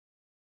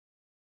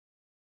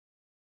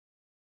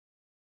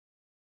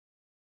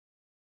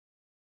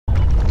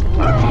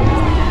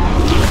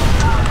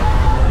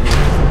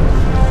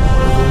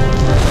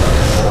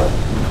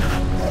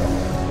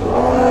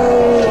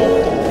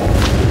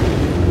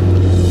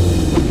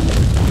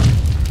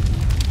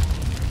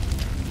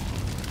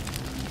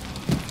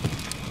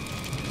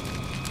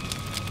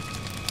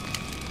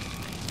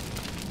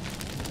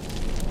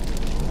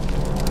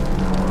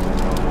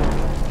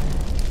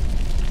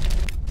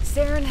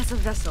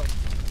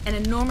An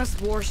enormous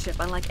warship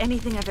unlike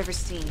anything I've ever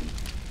seen.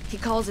 He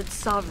calls it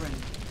Sovereign.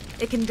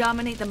 It can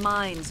dominate the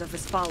minds of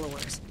his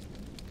followers.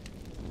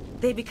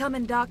 They become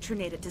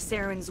indoctrinated to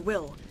Saren's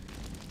will.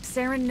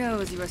 Saren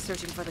knows you are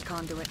searching for the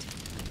conduit.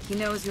 He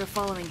knows you are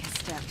following his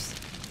steps.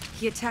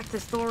 He attacked the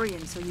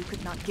Thorian so you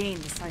could not gain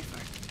the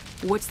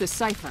cipher. What's the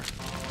cipher?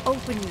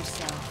 Open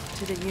yourself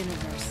to the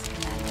universe,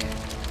 Commander.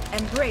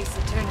 Embrace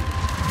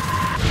eternity.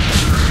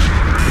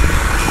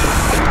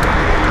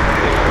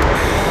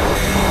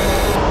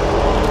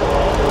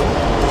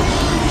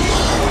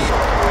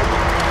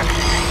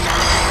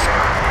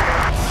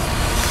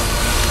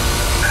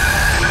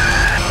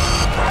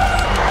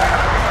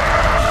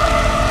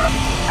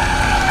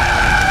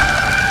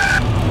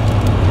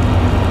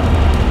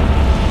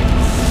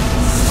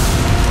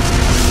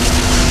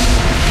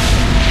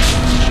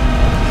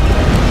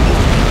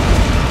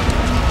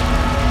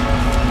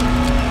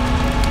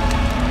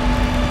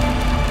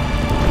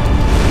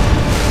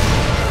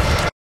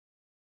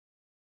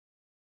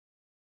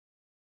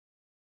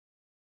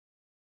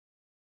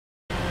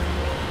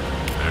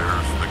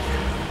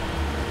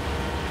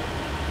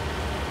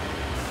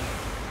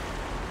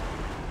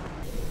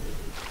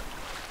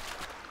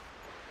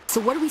 So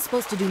what are we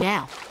supposed to do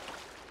now?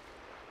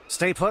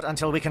 Stay put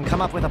until we can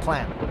come up with a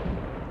plan.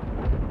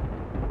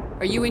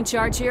 Are you in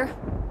charge here?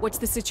 What's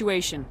the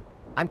situation?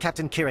 I'm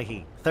Captain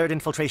Kirahi, 3rd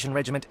Infiltration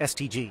Regiment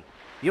STG.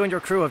 You and your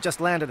crew have just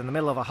landed in the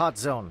middle of a hot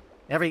zone.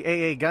 Every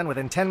AA gun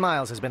within 10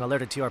 miles has been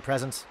alerted to your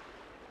presence.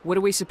 What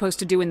are we supposed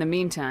to do in the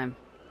meantime?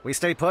 We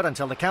stay put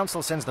until the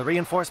Council sends the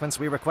reinforcements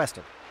we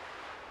requested.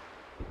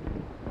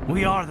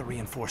 We are the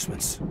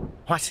reinforcements.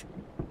 What?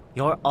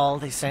 You're all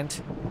they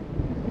sent?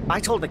 I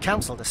told the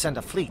Council to send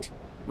a fleet.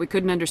 We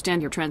couldn't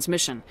understand your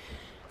transmission.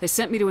 They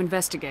sent me to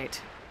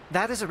investigate.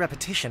 That is a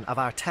repetition of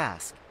our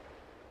task.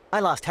 I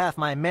lost half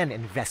my men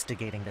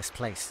investigating this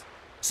place.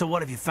 So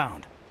what have you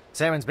found?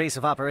 Saren's base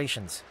of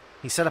operations.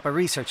 He set up a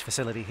research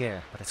facility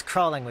here, but it's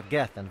crawling with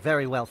Geth and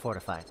very well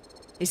fortified.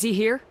 Is he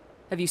here?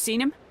 Have you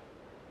seen him?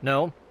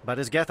 No, but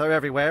his Geth are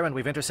everywhere and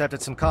we've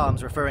intercepted some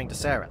comms referring to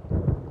Saren.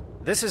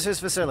 This is his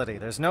facility,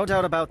 there's no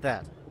doubt about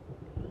that.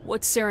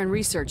 What's Saren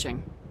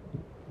researching?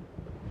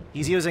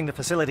 He's using the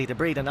facility to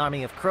breed an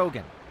army of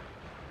Krogan.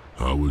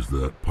 How is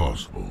that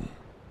possible?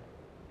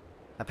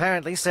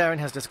 Apparently, Saren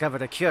has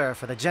discovered a cure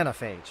for the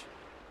genophage.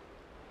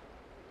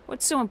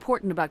 What's so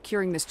important about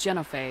curing this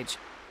genophage?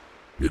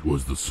 It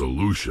was the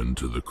solution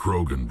to the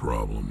Krogan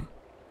problem.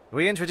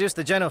 We introduced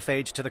the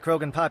genophage to the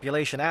Krogan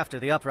population after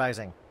the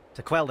uprising,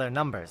 to quell their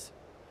numbers.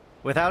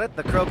 Without it,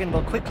 the Krogan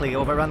will quickly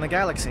overrun the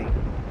galaxy.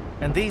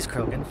 And these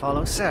Krogan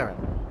follow Saren.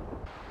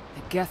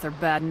 The Geth are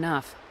bad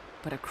enough,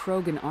 but a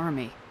Krogan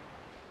army.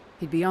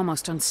 He'd be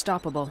almost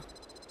unstoppable.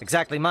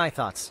 Exactly my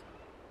thoughts.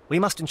 We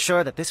must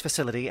ensure that this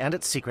facility and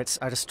its secrets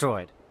are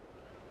destroyed.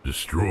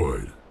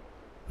 Destroyed?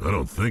 I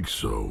don't think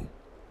so.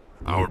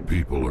 Our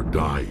people are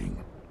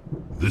dying.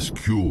 This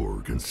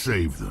cure can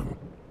save them.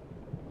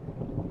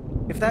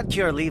 If that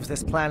cure leaves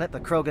this planet, the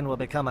Krogan will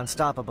become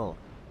unstoppable.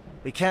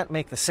 We can't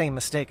make the same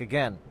mistake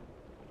again.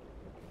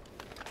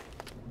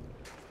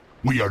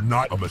 We are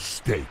not a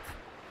mistake.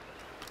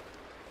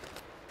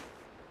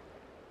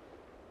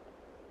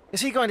 Is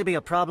he going to be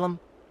a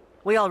problem?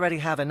 We already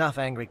have enough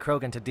angry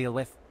Krogan to deal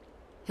with.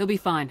 He'll be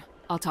fine.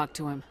 I'll talk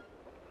to him.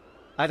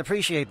 I'd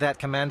appreciate that,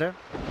 Commander.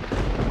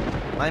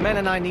 My men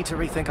and I need to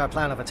rethink our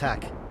plan of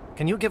attack.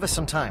 Can you give us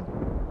some time?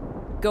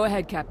 Go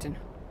ahead, Captain.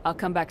 I'll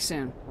come back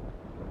soon.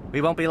 We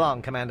won't be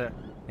long, Commander.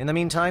 In the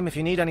meantime, if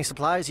you need any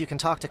supplies, you can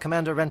talk to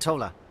Commander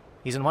Rentola.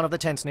 He's in one of the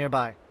tents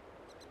nearby.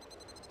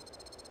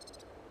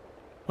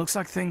 Looks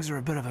like things are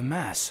a bit of a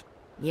mess.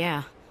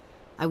 Yeah.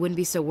 I wouldn't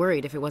be so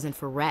worried if it wasn't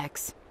for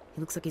Rex. He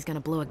looks like he's gonna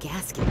blow a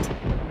gasket.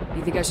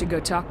 You think I should go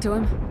talk to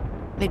him?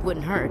 It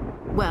wouldn't hurt.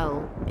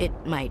 Well, it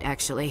might,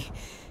 actually.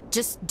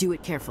 Just do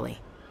it carefully.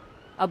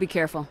 I'll be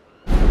careful.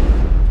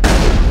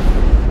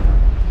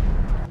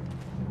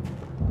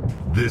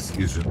 This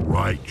isn't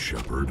right,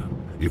 Shepard.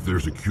 If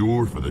there's a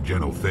cure for the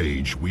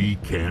genophage, we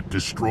can't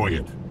destroy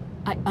it.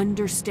 I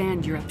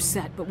understand you're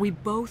upset, but we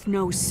both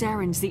know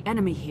Saren's the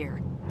enemy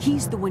here.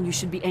 He's the one you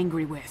should be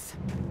angry with.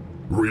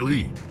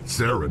 Really?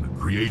 Saren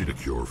created a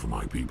cure for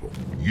my people.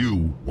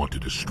 You want to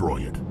destroy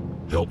it.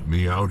 Help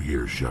me out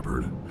here,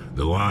 Shepard.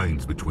 The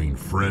lines between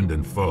friend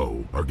and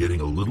foe are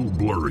getting a little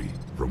blurry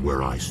from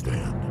where I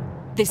stand.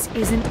 This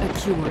isn't a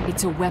cure,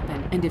 it's a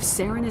weapon, and if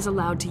Saren is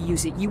allowed to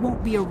use it, you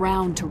won't be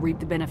around to reap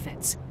the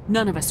benefits.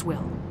 None of us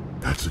will.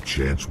 That's a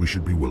chance we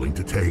should be willing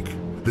to take.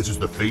 This is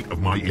the fate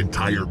of my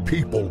entire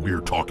people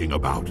we're talking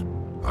about.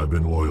 I've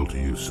been loyal to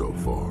you so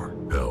far.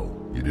 Hell,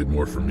 you did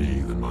more for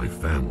me than my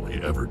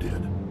family ever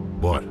did.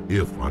 But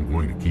if I'm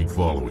going to keep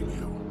following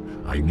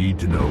you, I need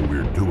to know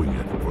we're doing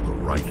it for the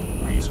right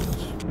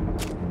reasons.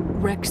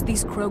 Rex,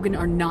 these Krogan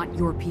are not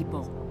your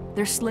people.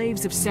 They're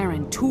slaves of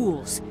Saren,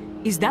 tools.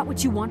 Is that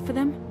what you want for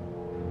them?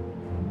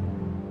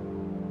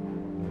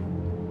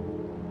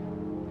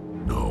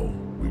 No,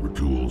 we were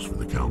tools for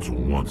the Council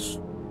once.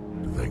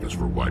 To thank us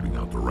for wiping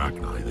out the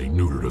Rachni, they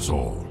neutered us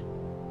all.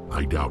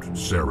 I doubt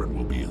Saren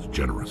will be as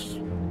generous.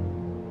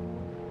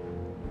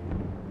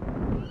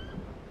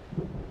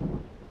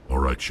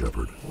 right,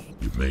 Shepard.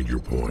 You've made your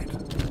point.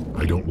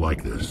 I don't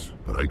like this,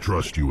 but I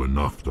trust you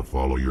enough to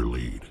follow your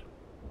lead.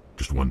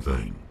 Just one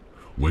thing.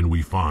 When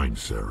we find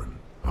Saren,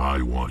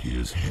 I want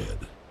his head.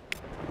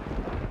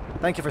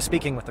 Thank you for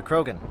speaking with the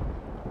Krogan.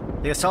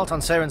 The assault on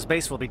Saren's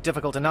base will be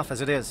difficult enough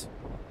as it is.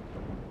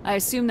 I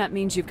assume that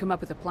means you've come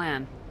up with a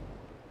plan.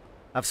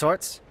 Of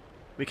sorts.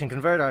 We can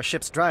convert our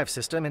ship's drive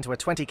system into a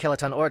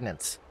 20-kiloton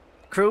ordnance.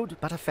 Crude,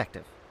 but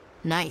effective.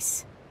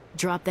 Nice.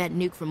 Drop that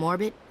nuke from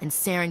orbit, and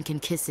Saren can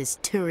kiss his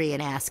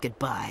Turian ass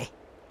goodbye.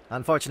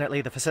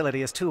 Unfortunately, the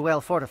facility is too well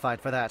fortified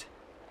for that.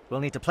 We'll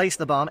need to place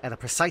the bomb at a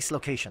precise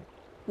location.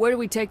 Where do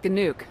we take the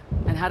nuke?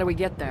 And how do we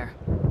get there?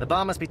 The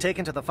bomb must be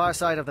taken to the far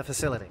side of the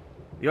facility.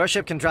 Your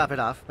ship can drop it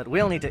off, but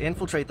we'll need to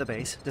infiltrate the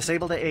base,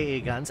 disable the AA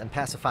guns, and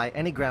pacify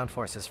any ground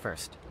forces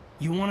first.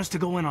 You want us to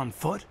go in on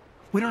foot?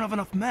 We don't have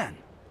enough men.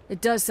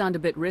 It does sound a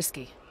bit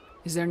risky.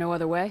 Is there no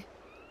other way?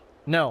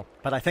 No,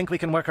 but I think we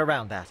can work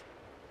around that.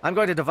 I'm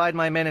going to divide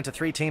my men into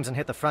 3 teams and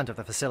hit the front of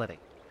the facility.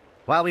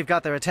 While we've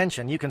got their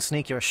attention, you can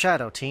sneak your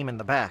shadow team in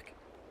the back.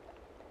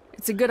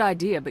 It's a good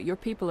idea, but your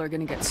people are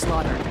gonna get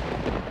slaughtered.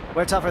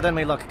 We're tougher than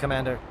we look,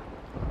 Commander.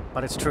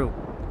 But it's true.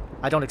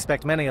 I don't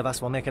expect many of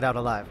us will make it out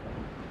alive.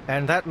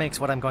 And that makes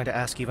what I'm going to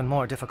ask even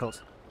more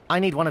difficult. I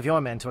need one of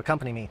your men to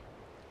accompany me,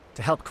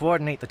 to help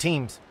coordinate the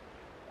teams.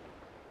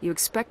 You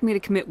expect me to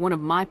commit one of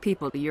my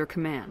people to your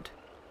command?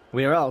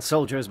 We are all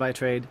soldiers by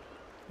trade.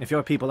 If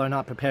your people are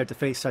not prepared to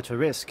face such a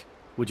risk,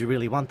 would you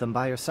really want them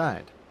by your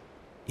side?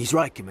 He's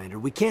right, Commander.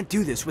 We can't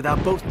do this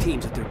without both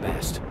teams at their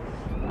best.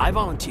 I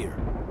volunteer.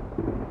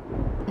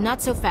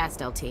 Not so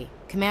fast, LT.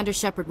 Commander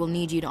Shepard will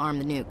need you to arm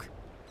the nuke.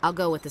 I'll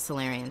go with the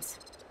Solarians.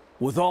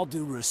 With all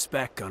due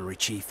respect, Gunnery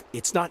Chief,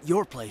 it's not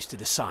your place to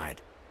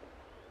decide.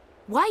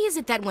 Why is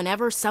it that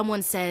whenever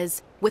someone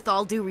says, with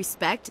all due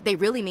respect, they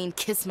really mean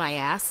kiss my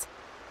ass?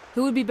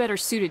 Who would be better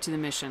suited to the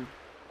mission?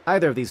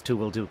 Either of these two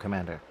will do,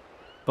 Commander.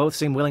 Both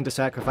seem willing to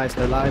sacrifice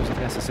their lives if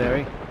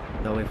necessary,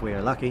 though if we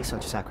are lucky,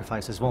 such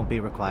sacrifices won't be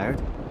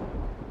required.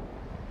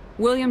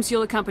 Williams,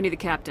 you'll accompany the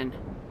captain.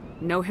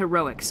 No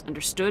heroics,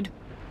 understood?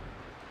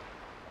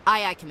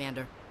 Aye, aye,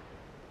 Commander.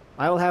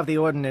 I will have the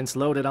ordnance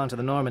loaded onto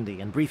the Normandy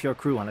and brief your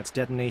crew on its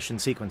detonation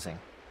sequencing.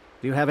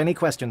 Do you have any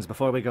questions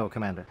before we go,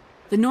 Commander?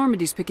 The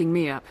Normandy's picking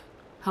me up.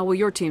 How will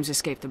your teams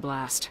escape the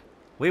blast?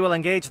 We will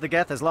engage the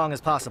Geth as long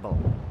as possible.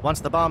 Once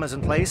the bomb is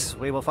in place,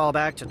 we will fall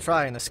back to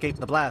try and escape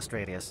the blast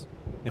radius.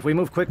 If we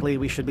move quickly,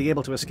 we should be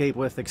able to escape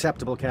with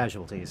acceptable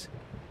casualties.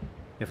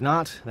 If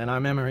not, then our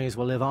memories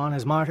will live on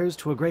as martyrs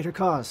to a greater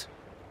cause.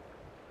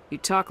 You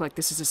talk like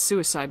this is a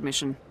suicide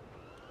mission.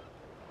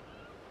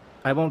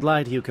 I won't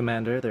lie to you,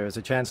 Commander. There is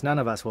a chance none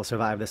of us will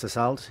survive this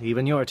assault,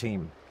 even your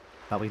team.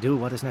 But we do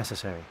what is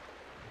necessary.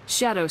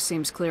 Shadow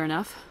seems clear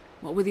enough.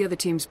 What would the other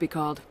teams be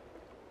called?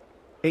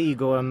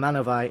 Eigor,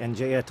 Manovai, and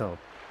Jaeto.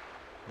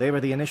 They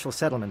were the initial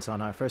settlements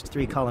on our first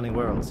 3 colony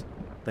worlds.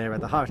 They are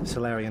at the heart of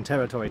Solarian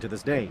territory to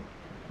this day.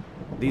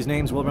 These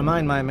names will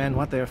remind my men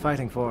what they are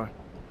fighting for.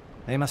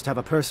 They must have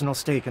a personal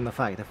stake in the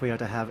fight if we are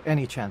to have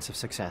any chance of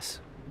success.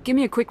 Give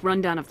me a quick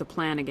rundown of the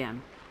plan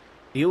again.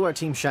 You are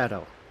Team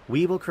Shadow.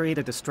 We will create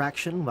a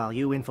distraction while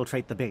you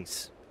infiltrate the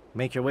base.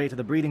 Make your way to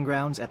the breeding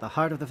grounds at the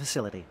heart of the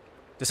facility.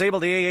 Disable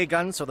the AA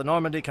guns so the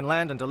Normandy can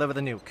land and deliver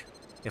the nuke.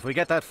 If we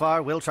get that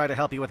far, we'll try to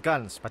help you with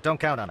guns, but don't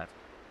count on it.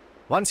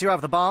 Once you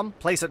have the bomb,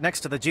 place it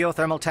next to the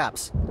geothermal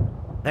taps.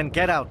 Then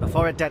get out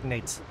before it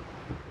detonates.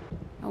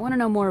 I want to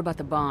know more about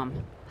the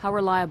bomb. How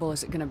reliable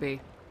is it going to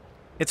be?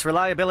 Its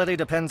reliability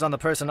depends on the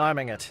person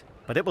arming it,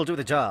 but it will do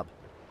the job.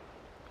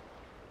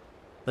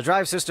 The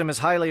drive system is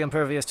highly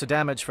impervious to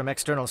damage from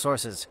external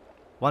sources.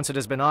 Once it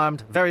has been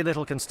armed, very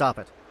little can stop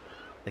it.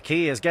 The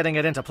key is getting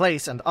it into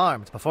place and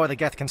armed before the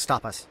Geth can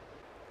stop us.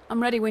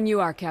 I'm ready when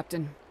you are,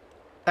 Captain.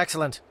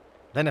 Excellent.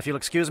 Then if you'll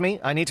excuse me,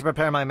 I need to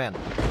prepare my men.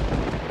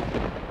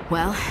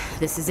 Well,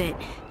 this is it.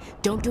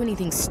 Don't do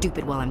anything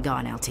stupid while I'm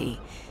gone, LT.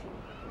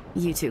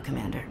 You too,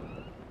 Commander.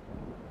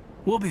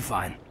 We'll be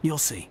fine. You'll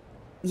see.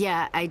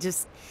 Yeah,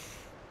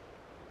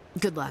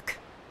 good luck.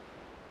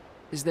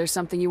 Is there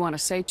something you want to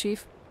say,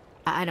 Chief?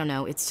 I don't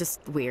know, it's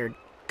just weird,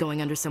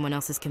 going under someone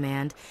else's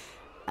command.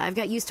 I've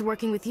got used to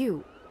working with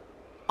you.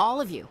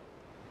 All of you.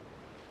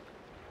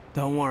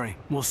 Don't worry.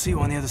 We'll see you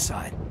on the other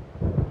side.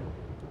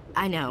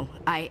 I know.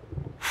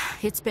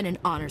 It's been an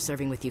honor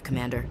serving with you,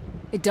 Commander.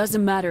 It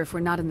doesn't matter if we're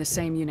not in the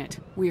same unit.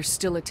 We are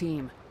still a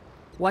team.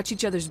 Watch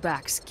each other's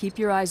backs, keep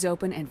your eyes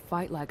open, and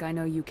fight like I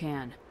know you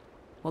can.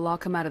 We'll all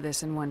come out of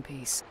this in one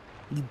piece.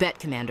 You bet,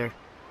 Commander.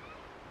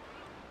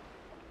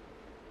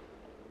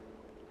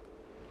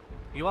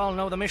 You all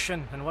know the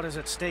mission and what is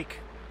at stake.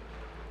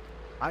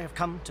 I have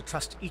come to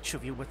trust each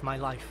of you with my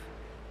life,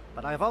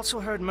 but I have also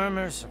heard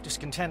murmurs of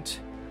discontent.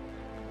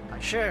 I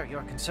share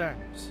your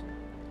concerns.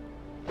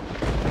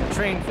 We are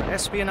trained for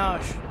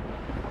espionage.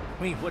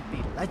 We would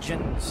be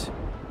legends,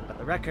 but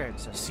the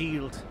records are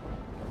sealed.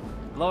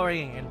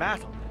 Glorying in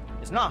battle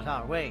is not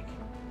our way.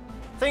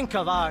 Think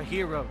of our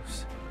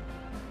heroes.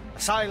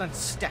 A silent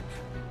step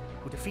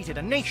who defeated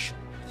a nation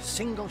with a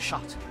single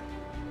shot.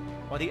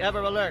 Or the ever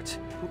alert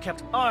who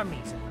kept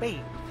armies at bay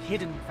with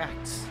hidden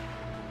facts.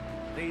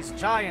 These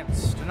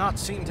giants do not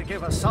seem to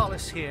give us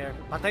solace here,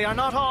 but they are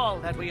not all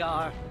that we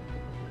are.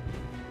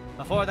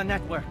 Before the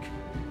network,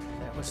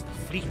 there was the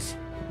fleet.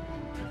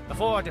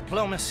 Before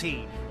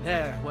diplomacy,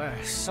 there were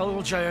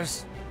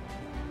soldiers.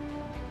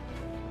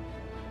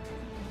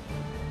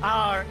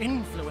 Our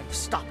influence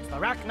stopped the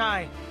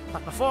Rachni,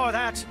 but before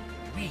that,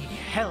 we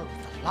held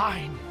the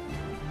line.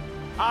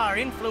 Our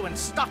influence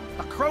stopped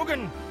the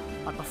Krogan,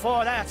 but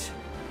before that,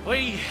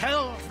 we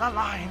held the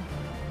line.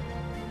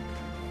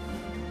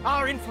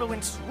 Our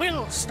influence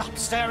will stop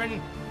Saren.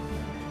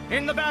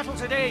 In the battle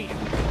today,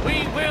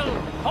 we will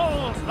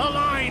hold the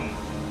line.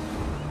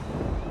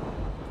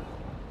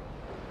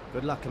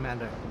 Good luck,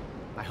 Commander.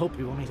 I hope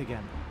we will meet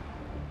again.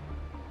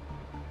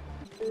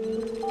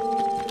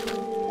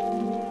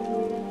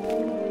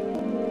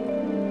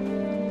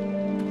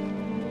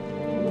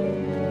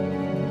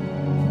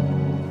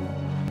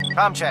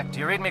 Comm check. Do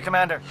you read me,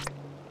 Commander?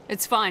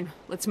 It's fine.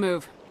 Let's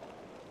move.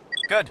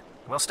 Good.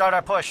 We'll start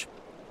our push.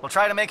 We'll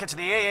try to make it to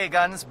the AA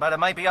guns, but it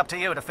might be up to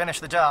you to finish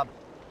the job.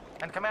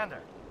 And Commander,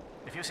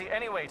 if you see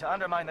any way to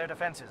undermine their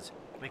defenses,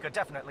 we could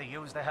definitely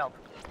use the help.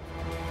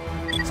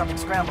 Something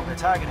scrambled. They're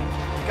targeting.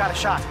 You got a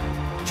shot.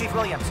 Chief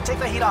Williams, take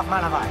the heat off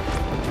Manavai.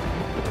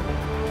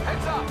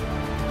 Heads up!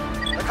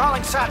 They're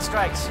calling SAT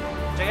strikes.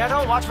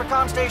 Jayeto, watch for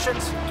comm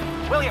stations.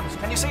 Williams,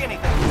 can you see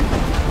anything?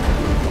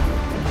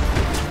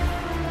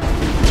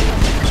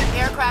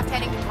 Aircraft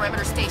heading to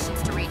perimeter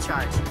stations to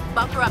recharge.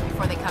 Bunker up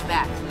before they come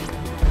back.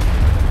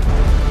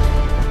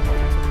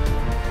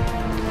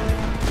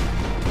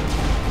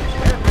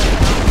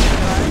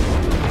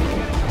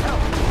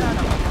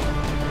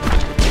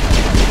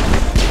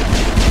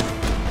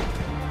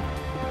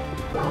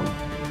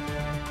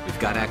 We've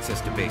got access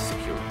to base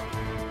security.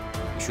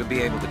 We should be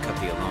able to cut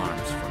the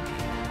alarms from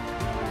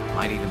here.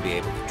 Might even be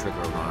able to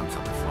trigger alarms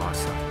on the far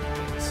side of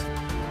the base.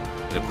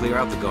 It'll clear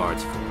out the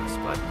guards for us,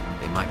 but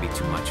they might be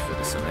too much for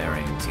the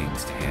Solarian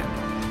teams to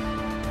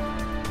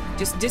handle.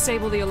 Just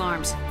disable the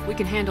alarms. We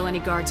can handle any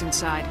guards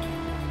inside.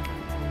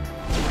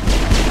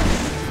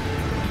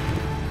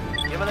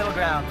 Give a little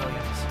ground,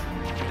 Williams.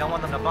 We don't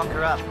want them to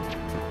bunker up.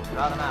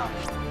 Draw them out.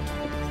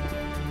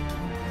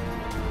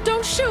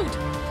 Don't shoot!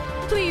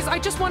 Please, I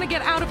just want to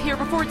get out of here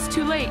before it's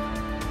too late.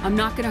 I'm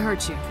not gonna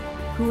hurt you.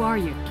 Who are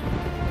you?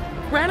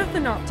 Raneth the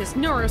Noctis,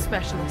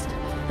 neurospecialist.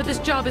 But this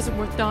job isn't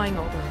worth dying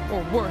over,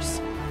 or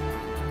worse.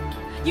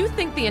 You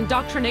think the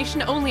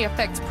indoctrination only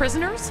affects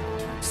prisoners?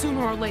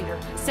 Sooner or later,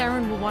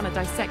 Saren will want to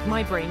dissect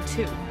my brain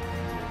too.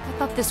 I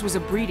thought this was a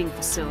breeding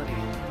facility.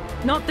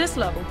 Not this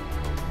level.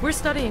 We're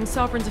studying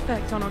Sovereign's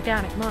effect on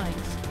organic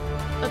minds.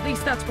 At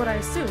least that's what I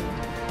assumed.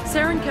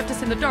 Saren kept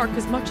us in the dark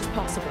as much as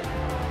possible.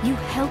 You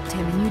helped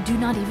him and you do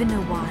not even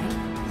know why?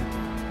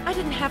 I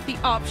didn't have the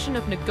option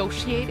of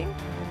negotiating.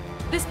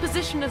 This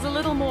position is a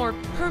little more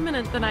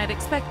permanent than I had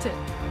expected.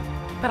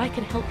 But I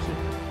can help you.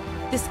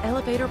 This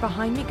elevator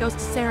behind me goes to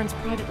Saren's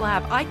private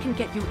lab. I can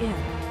get you in.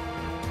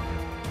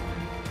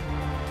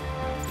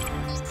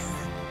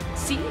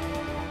 See?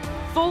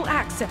 Full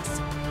access.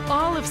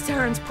 All of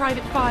Saren's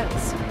private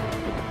files.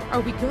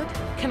 Are we good?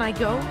 Can I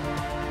go?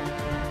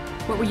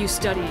 What were you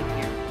studying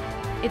here?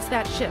 It's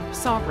that ship,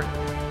 Sovereign.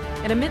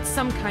 It emits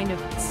some kind of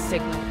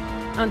signal.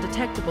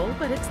 Undetectable,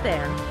 but it's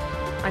there.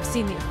 I've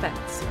seen the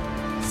effects.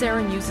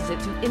 Saren uses it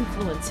to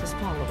influence his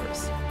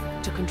followers,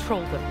 to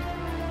control them.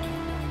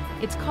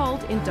 It's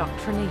called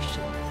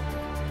indoctrination.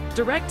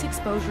 Direct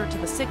exposure to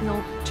the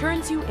signal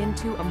turns you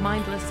into a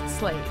mindless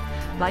slave,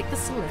 like the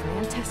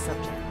Solarian test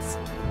subjects.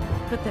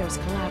 But there's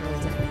collateral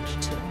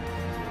damage, too.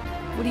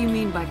 What do you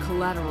mean by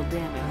collateral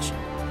damage?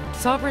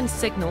 Sovereign's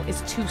signal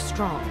is too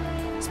strong.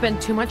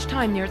 Spend too much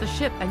time near the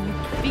ship and you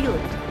feel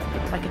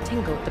it, like a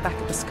tingle at the back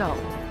of the skull.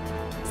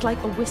 It's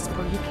like a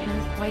whisper you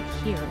can't quite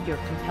hear. You're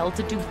compelled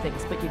to do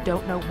things, but you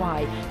don't know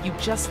why. You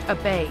just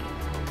obey.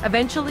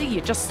 Eventually,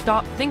 you just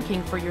stop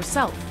thinking for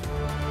yourself.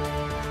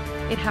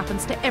 It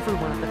happens to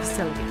everyone at the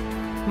facility.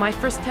 My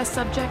first test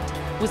subject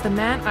was the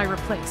man I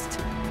replaced.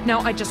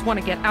 Now I just want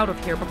to get out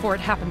of here before it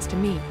happens to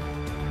me.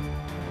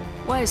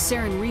 Why is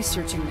Saren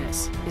researching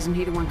this? Isn't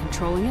he the one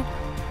controlling it?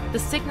 The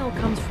signal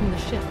comes from the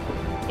ship.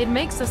 It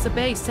makes us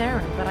obey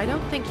Saren, but I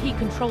don't think he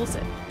controls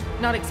it.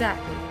 Not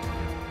exactly.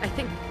 I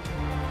think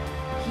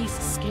he's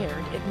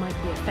scared it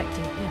might be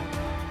affecting him.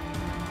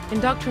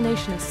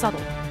 Indoctrination is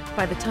subtle.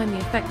 By the time the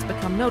effects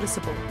become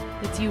noticeable,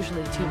 it's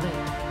usually too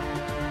late.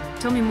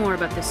 Tell me more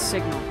about this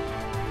signal.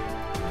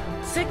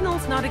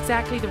 Signal's not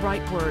exactly the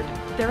right word.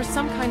 There is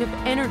some kind of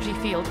energy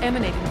field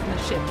emanating from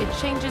the ship.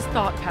 It changes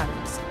thought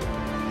patterns.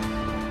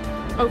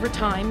 Over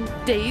time,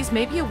 days,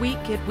 maybe a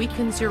week, it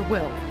weakens your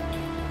will.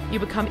 You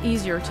become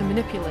easier to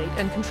manipulate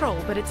and control,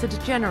 but it's a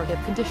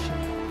degenerative condition.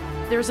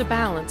 There's a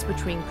balance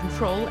between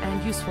control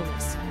and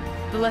usefulness.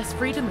 The less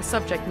freedom the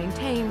subject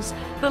maintains,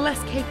 the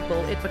less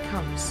capable it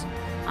becomes.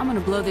 I'm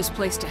gonna blow this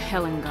place to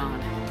hell and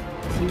gone.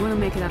 If you want to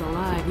make it out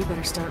alive, you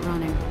better start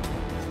running.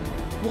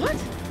 What?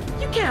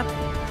 You can't.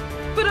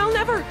 But I'll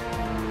never.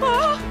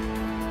 Ah!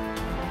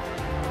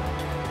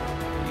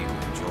 You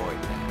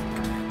enjoyed that,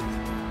 Commander.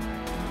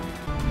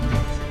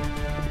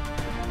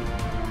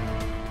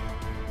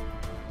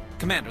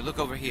 Commander, look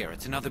over here.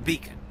 It's another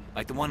beacon,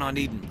 like the one on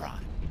Eden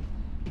Prime.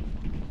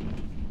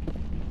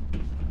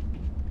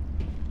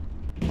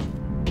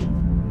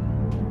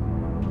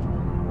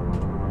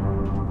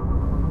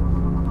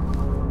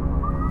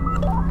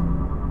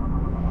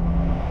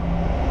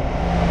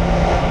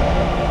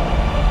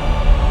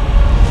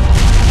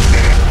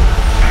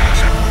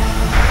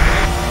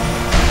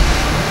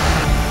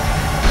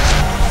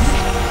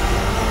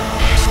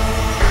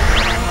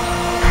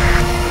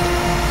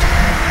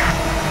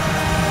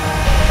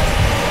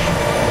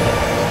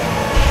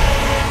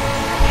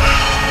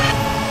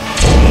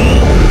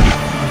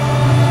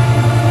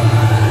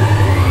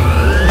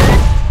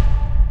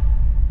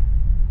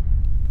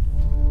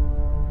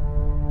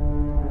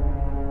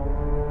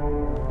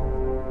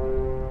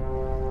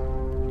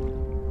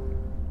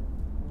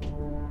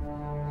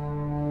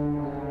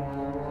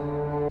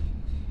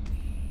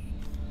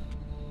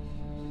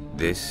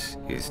 This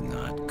is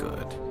not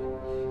good.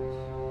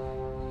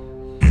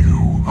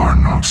 You are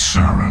not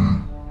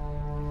Saren.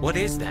 What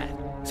is that?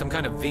 Some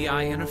kind of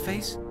VI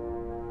interface?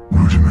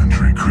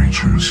 Rudimentary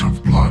creatures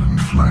of blood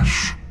and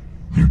flesh.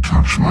 You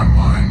touch my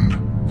mind,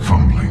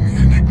 fumbling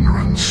in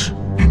ignorance,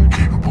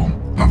 incapable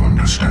of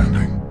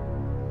understanding.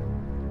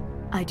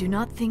 I do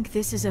not think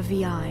this is a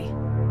VI.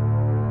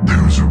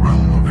 There is a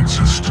realm of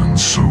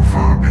existence so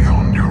far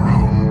beyond your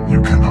own,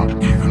 you cannot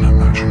even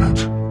imagine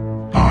it.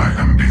 I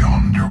am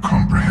beyond your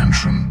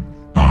comprehension.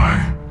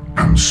 I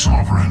am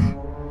sovereign.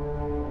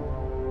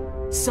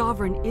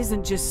 Sovereign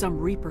isn't just some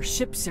Reaper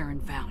ship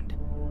Saren found.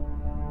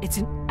 It's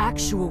an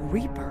actual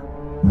Reaper.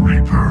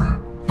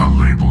 Reaper, a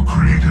label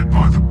created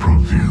by the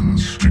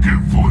Protheans to give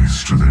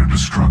voice to their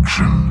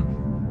destruction.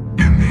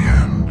 In the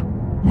end,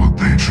 what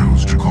they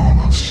chose to call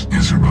us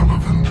is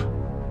irrelevant.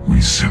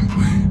 We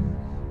simply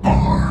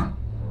are.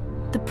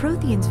 The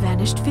Protheans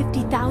vanished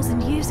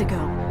 50,000 years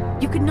ago.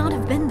 You could not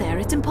have been there.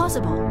 It's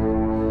impossible.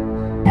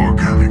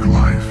 Organic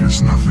life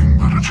is nothing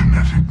but a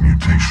genetic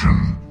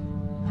mutation.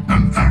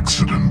 An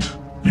accident.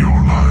 Your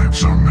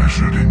lives are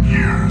measured in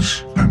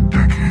years and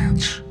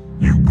decades.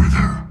 You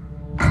wither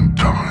and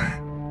die.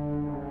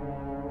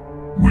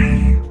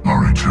 We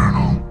are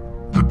eternal,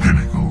 the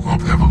pinnacle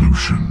of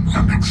evolution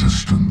and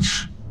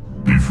existence.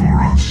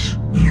 Before us,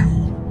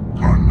 you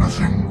are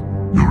nothing.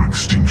 Your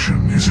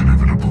extinction is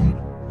inevitable.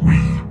 We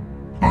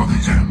are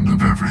the end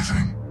of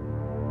everything.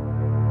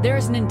 There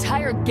is an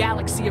entire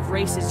galaxy of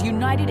races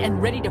united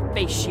and ready to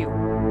face you.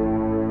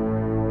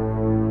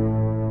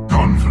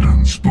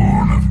 Confidence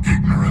born of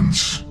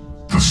ignorance.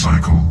 The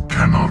cycle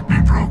cannot be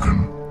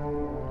broken.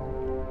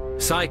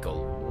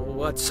 Cycle?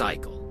 What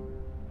cycle?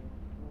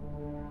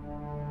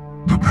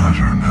 The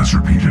pattern has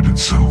repeated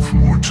itself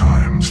more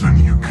times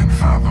than you can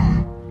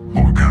fathom.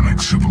 Organic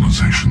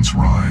civilizations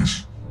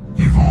rise,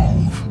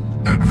 evolve,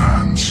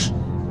 advance,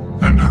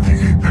 and at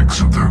the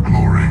apex of their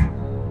glory,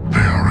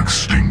 they are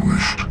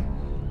extinguished.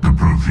 The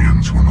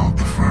Protheans were not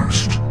the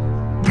first.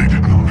 They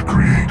did not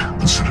create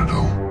the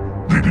Citadel.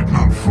 They did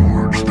not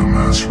forge the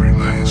mass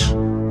relays.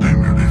 They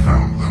merely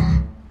found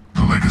them.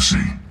 The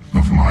legacy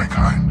of my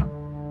kind.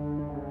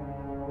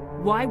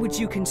 Why would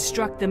you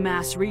construct the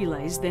mass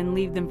relays, then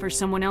leave them for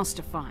someone else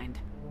to find?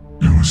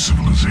 Your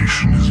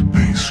civilization is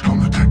based on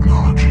the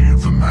technology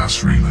of the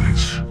mass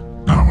relays.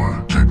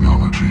 Our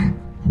technology.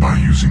 By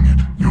using it,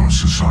 your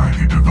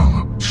society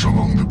develops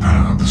along the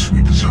paths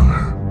we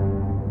desire.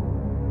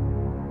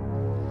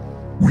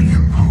 We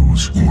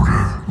impose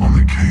order on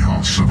the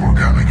chaos of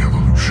organic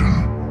evolution.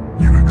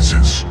 You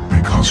exist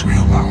because we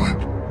allow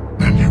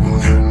it, and you will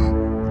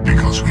end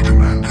because we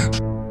demand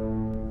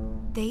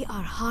it. They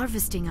are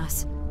harvesting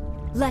us,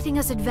 letting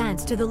us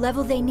advance to the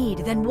level they need,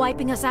 then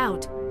wiping us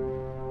out.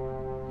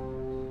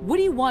 What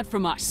do you want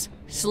from us?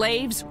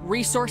 Slaves?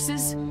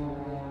 Resources?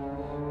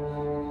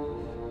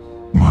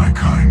 My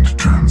kind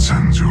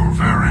transcends your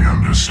very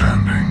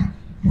understanding.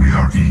 We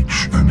are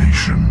each a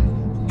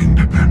nation,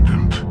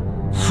 independent,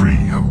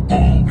 free of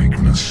all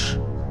weakness.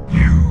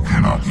 You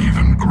cannot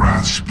even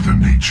grasp the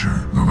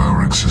nature of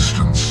our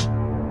existence.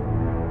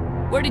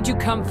 Where did you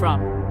come from?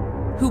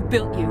 Who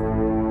built you?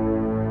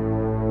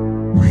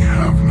 We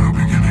have no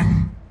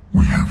beginning.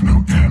 We have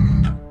no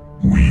end.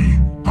 We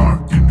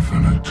are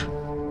infinite.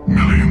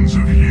 Millions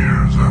of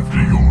years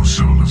after your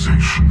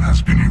civilization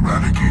has been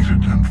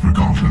eradicated and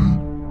forgotten,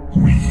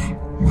 we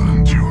will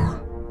endure.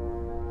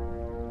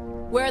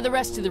 Where are the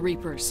rest of the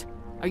Reapers?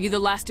 Are you the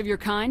last of your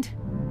kind?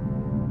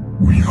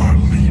 We are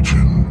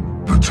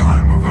Legion. The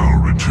time of our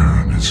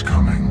return is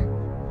coming.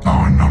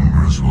 Our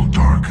numbers will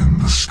darken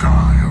the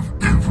sky of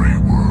every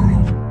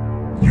world.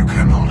 You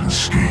cannot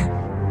escape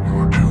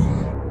your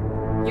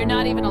doom. You're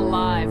not even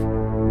alive.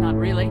 Not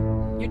really.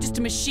 You're just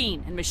a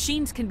machine, and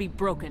machines can be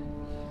broken.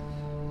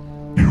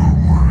 Your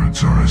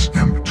words are as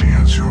empty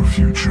as your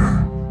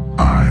future.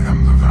 I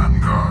am the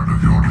vanguard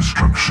of your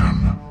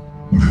destruction.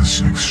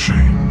 This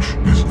exchange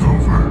is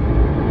over.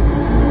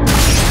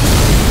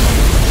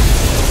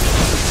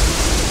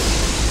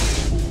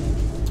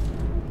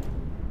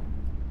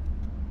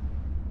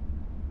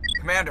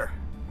 Commander,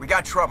 we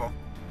got trouble.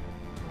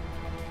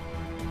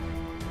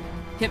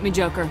 Hit me,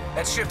 Joker.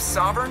 That ship's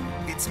Sovereign?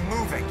 It's It's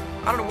moving.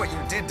 I don't know what you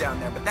did down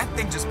there, but that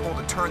thing just pulled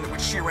a turn that would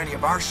shear any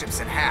of our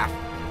ships in half.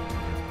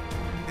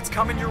 It's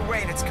coming your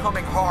way, and it's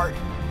coming hard.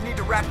 You need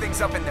to wrap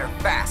things up in there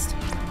fast.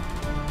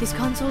 This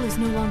console is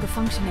no longer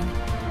functioning.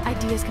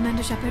 Ideas,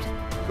 Commander Shepard?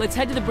 Let's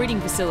head to the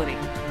breeding facility.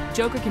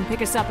 Joker can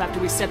pick us up after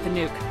we set the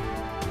nuke.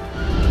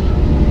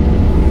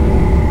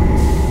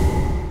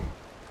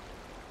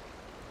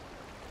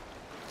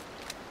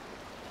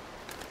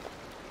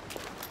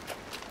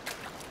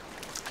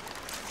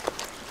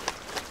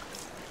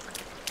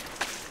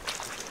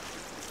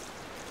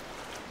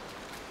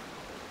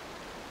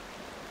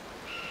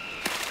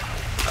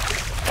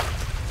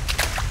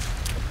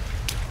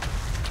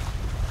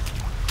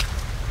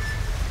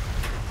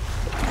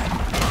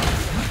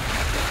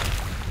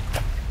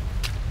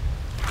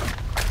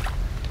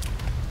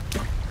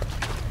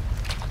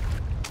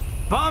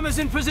 Bomb is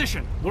in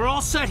position. We're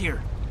all set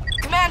here.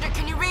 Commander,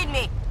 can you read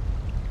me?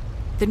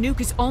 The nuke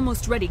is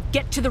almost ready.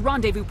 Get to the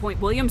rendezvous point,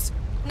 Williams.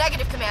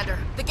 Negative, Commander.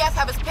 The Geth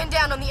have us pinned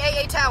down on the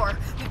AA tower.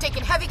 We've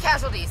taken heavy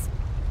casualties.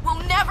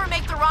 We'll never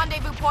make the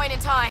rendezvous point in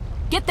time.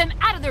 Get them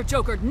out of there,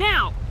 Joker,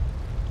 now!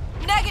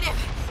 Negative!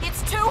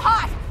 It's too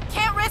hot!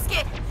 Can't risk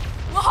it!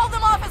 We'll hold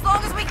them off as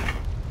long as we...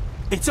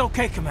 It's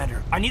okay,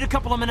 Commander. I need a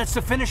couple of minutes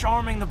to finish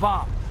arming the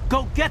bomb.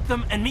 Go get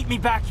them and meet me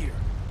back here.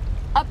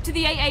 Up to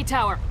the AA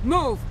tower.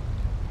 Move!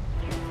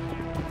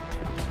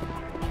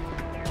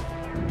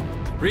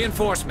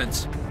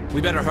 Reinforcements. We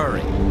better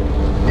hurry.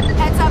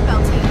 Heads up,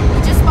 LT.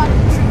 We just spotted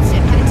the troop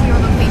ship headed to your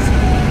location.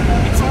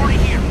 It's already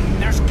here.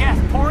 There's gas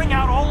pouring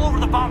out all over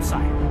the bomb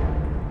site.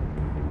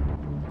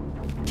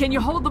 Can you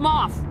hold them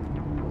off?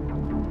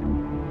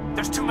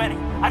 There's too many.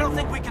 I don't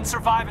think we can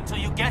survive until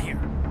you get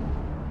here.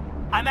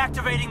 I'm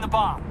activating the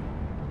bomb.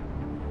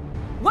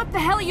 What the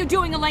hell are you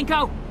doing,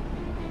 Alenko?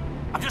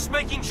 I'm just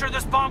making sure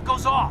this bomb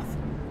goes off,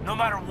 no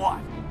matter what.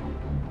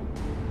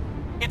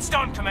 It's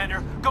done,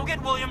 Commander. Go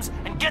get Williams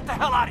and get the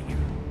hell out of here.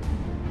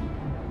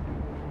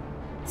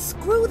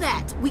 Screw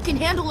that! We can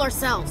handle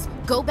ourselves.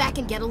 Go back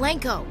and get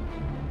Alenko.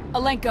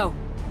 Alenko,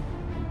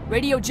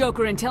 radio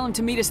Joker and tell him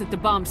to meet us at the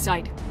bomb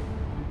site.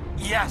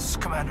 Yes,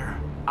 Commander.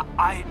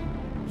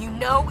 You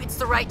know it's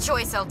the right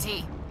choice,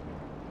 LT.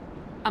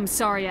 I'm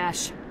sorry,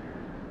 Ash.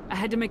 I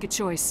had to make a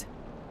choice.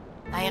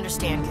 I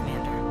understand,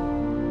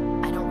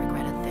 Commander. I don't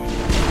regret a thing.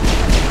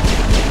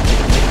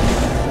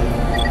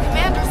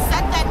 Commander,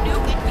 set that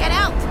nuke and get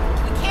out!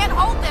 We can't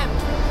hold them!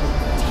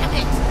 Damn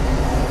it!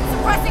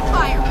 Suppressing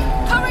fire!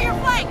 Cover your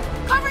flank!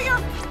 Cover your...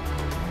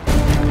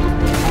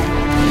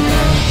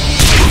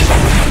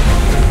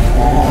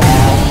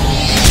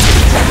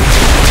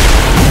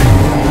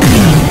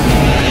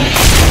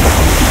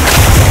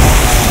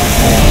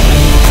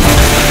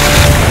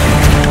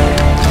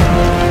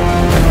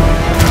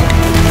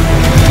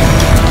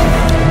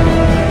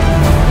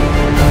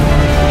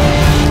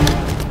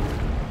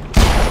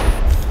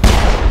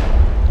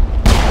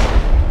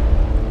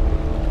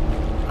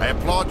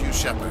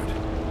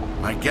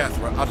 Shepard. My Geth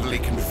were utterly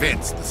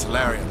convinced the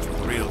Solarians were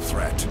the real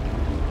threat.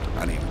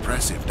 An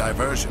impressive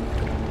diversion.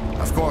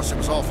 Of course, it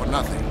was all for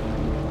nothing.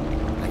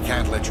 I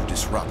can't let you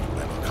disrupt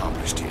what I've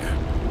accomplished here.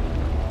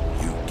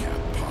 You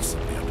can't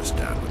possibly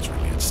understand what's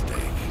really at stake.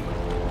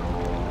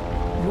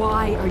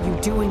 Why are you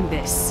doing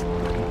this?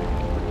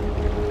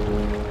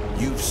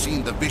 You've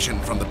seen the vision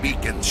from the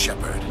beacons,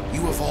 Shepard.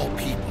 You of all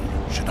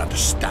people should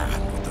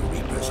understand what the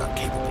Reapers are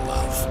capable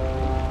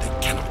of.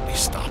 They cannot be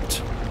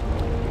stopped.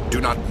 Do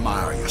not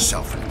mire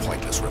yourself in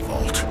pointless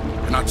revolt.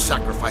 Do not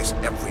sacrifice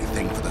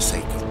everything for the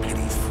sake of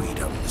petty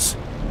freedoms.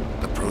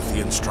 The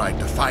Protheans tried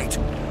to fight,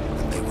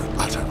 and they were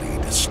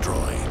utterly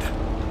destroyed.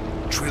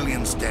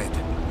 Trillions dead.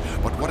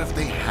 But what if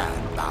they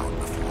had bowed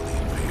before the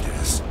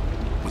invaders?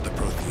 Would the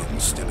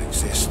Protheans still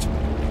exist?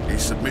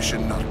 Is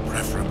submission not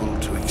preferable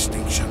to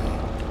extinction?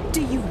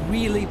 Do you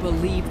really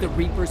believe the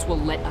Reapers will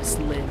let us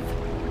live?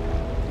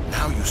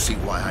 Now you see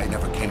why I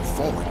never came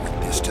forward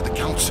with this to the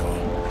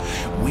Council.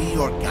 We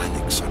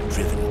organics are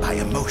driven by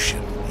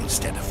emotion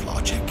instead of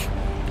logic.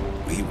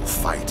 We will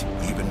fight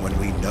even when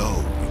we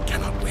know we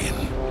cannot win.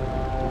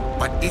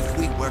 But if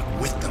we work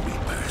with the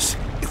Reapers,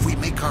 if we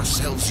make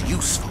ourselves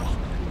useful,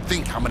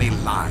 think how many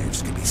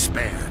lives can be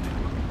spared.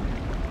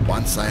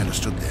 Once I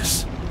understood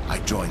this, I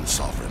joined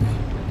Sovereign.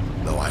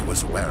 Though I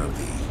was aware of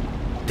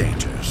the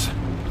dangers,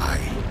 I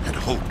had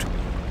hoped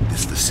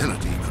this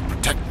facility could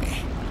protect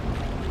me.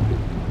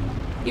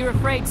 You're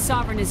afraid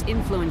Sovereign is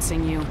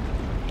influencing you.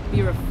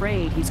 You're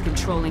afraid he's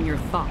controlling your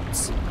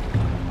thoughts.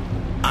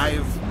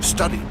 I've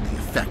studied the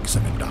effects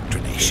of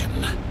indoctrination.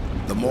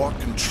 The more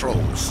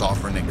control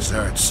Sovereign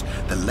exerts,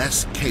 the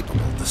less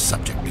capable the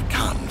subject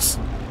becomes.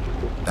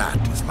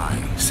 That is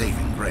my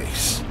saving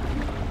grace.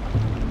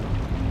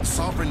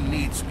 Sovereign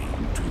needs me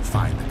to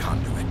find the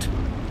conduit.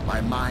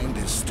 My mind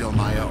is still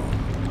my own,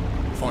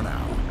 for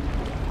now.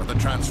 But the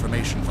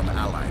transformation from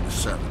ally to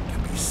servant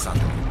can be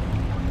subtle.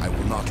 I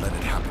will not let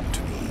it happen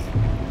to me.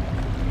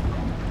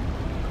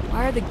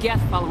 Why are the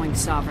Geth following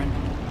Sovereign?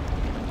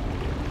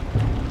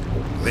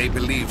 They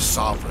believe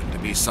Sovereign to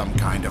be some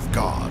kind of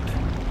god,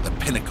 the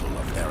pinnacle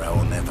of their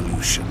own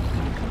evolution.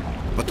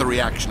 But the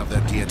reaction of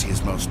their deity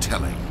is most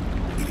telling.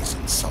 It is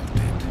insulted.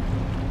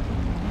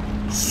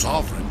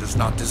 Sovereign does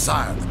not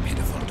desire the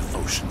pitiful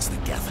devotions the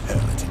Geth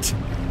hurl at it.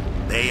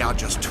 They are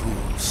just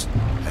tools,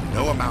 and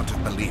no amount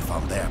of belief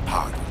on their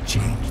part will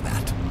change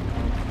that.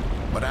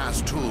 But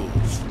as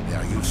tools, they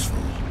are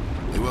useful.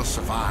 They will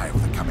survive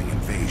the coming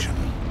invasion.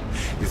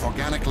 If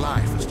organic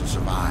life is to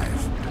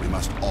survive, we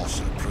must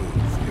also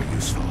prove we are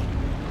useful.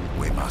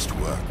 We must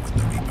work with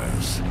the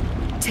Reapers.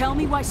 Tell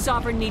me why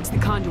Sovereign needs the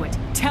conduit.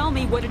 Tell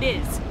me what it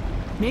is.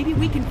 Maybe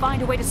we can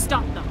find a way to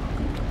stop them.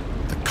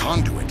 The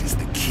conduit is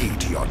the key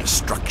to your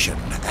destruction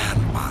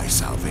and my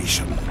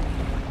salvation.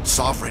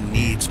 Sovereign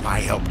needs my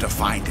help to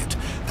find it.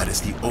 That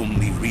is the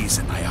only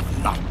reason I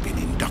have not been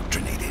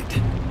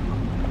indoctrinated.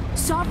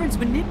 Sovereign's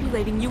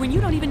manipulating you and you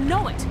don't even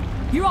know it.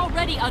 You're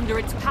already under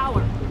its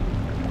power.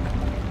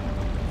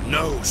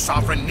 No,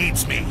 Sovereign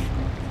needs me.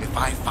 If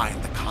I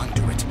find the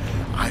conduit,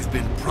 I've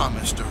been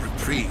promised a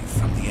reprieve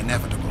from the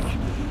inevitable.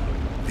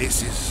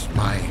 This is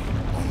my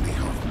only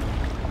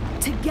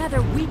hope.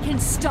 Together we can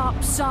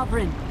stop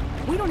Sovereign.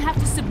 We don't have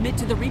to submit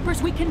to the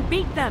Reapers, we can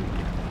beat them.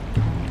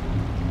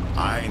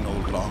 I no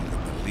longer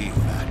believe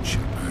that,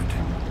 Shepard.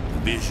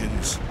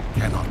 Visions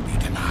cannot be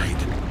denied.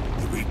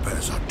 The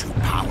Reapers are too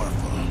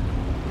powerful.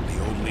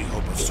 The only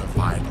hope of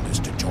survival is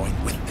to join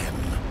with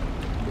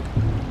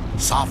them.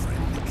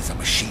 Sovereign is a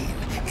machine.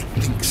 It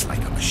thinks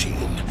like a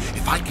machine.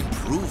 If I can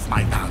prove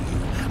my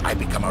value, I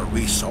become a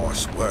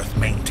resource worth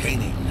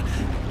maintaining.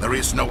 There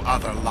is no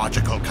other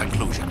logical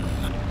conclusion.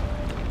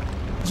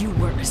 You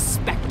were a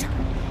Spectre.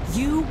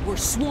 You were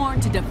sworn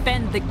to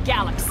defend the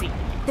galaxy.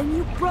 Then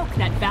you broke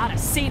that vow to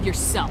save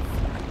yourself.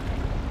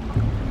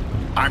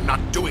 I'm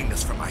not doing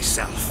this for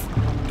myself.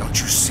 Don't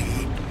you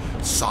see?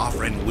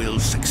 Sovereign will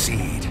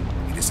succeed.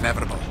 It is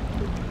inevitable.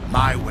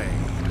 My way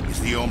is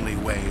the only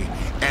way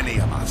any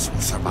of us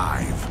will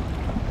survive.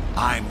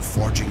 I'm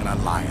forging an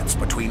alliance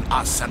between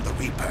us and the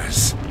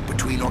Reapers,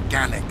 between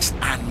organics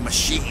and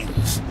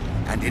machines.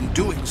 And in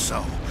doing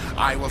so,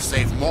 I will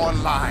save more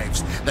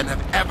lives than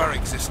have ever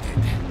existed.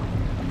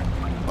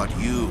 But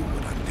you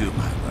would undo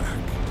my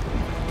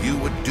work. You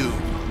would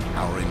doom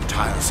our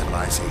entire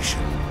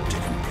civilization to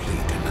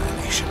complete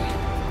annihilation.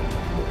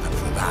 And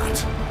for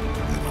that,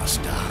 you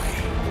must die.